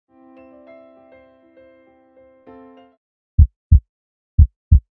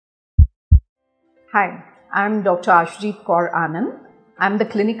Hi, I'm Dr. Ashoojit Kaur Anand. I'm the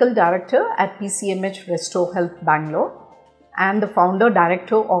Clinical Director at PCMH Restore Health, Bangalore, and the Founder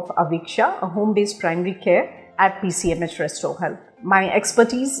Director of Aviksha, a home-based primary care at PCMH Restore Health. My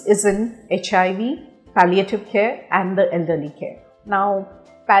expertise is in HIV, palliative care, and the elderly care. Now,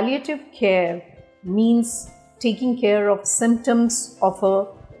 palliative care means taking care of symptoms of a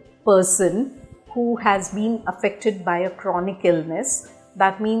person who has been affected by a chronic illness.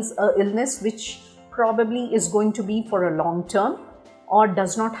 That means an illness which probably is going to be for a long term or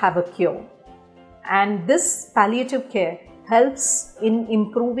does not have a cure. And this palliative care helps in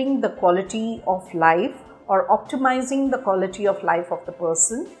improving the quality of life or optimizing the quality of life of the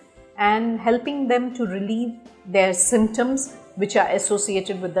person and helping them to relieve their symptoms which are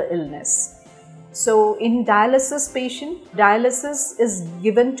associated with the illness. So in dialysis patient, dialysis is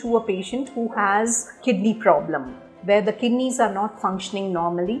given to a patient who has kidney problem, where the kidneys are not functioning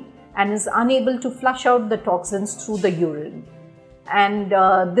normally and is unable to flush out the toxins through the urine. And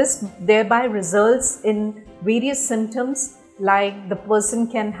this thereby results in various symptoms, like the person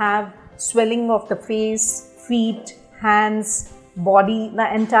can have swelling of the face, feet, hands, body.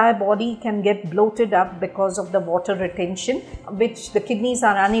 The entire body can get bloated up because of the water retention, which the kidneys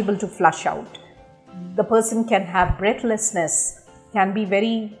are unable to flush out. The person can have breathlessness, can be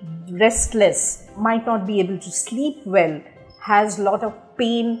very restless, might not be able to sleep well, has a lot of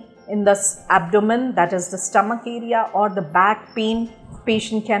pain in the abdomen, that is the stomach area, or the back pain.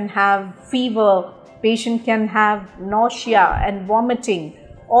 Patient can have fever, patient can have nausea and vomiting.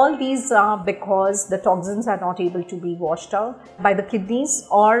 All these are because the toxins are not able to be washed out by the kidneys,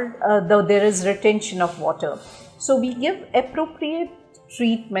 or there is retention of water. So we give appropriate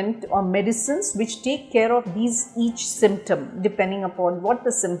treatment or medicines which take care of each symptom depending upon what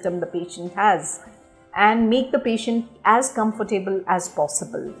the symptom the patient has, and make the patient as comfortable as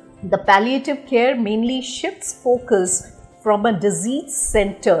possible. The palliative care mainly shifts focus from a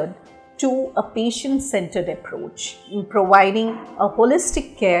disease-centered to a patient-centered approach in providing a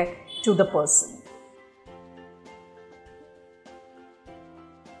holistic care to the person.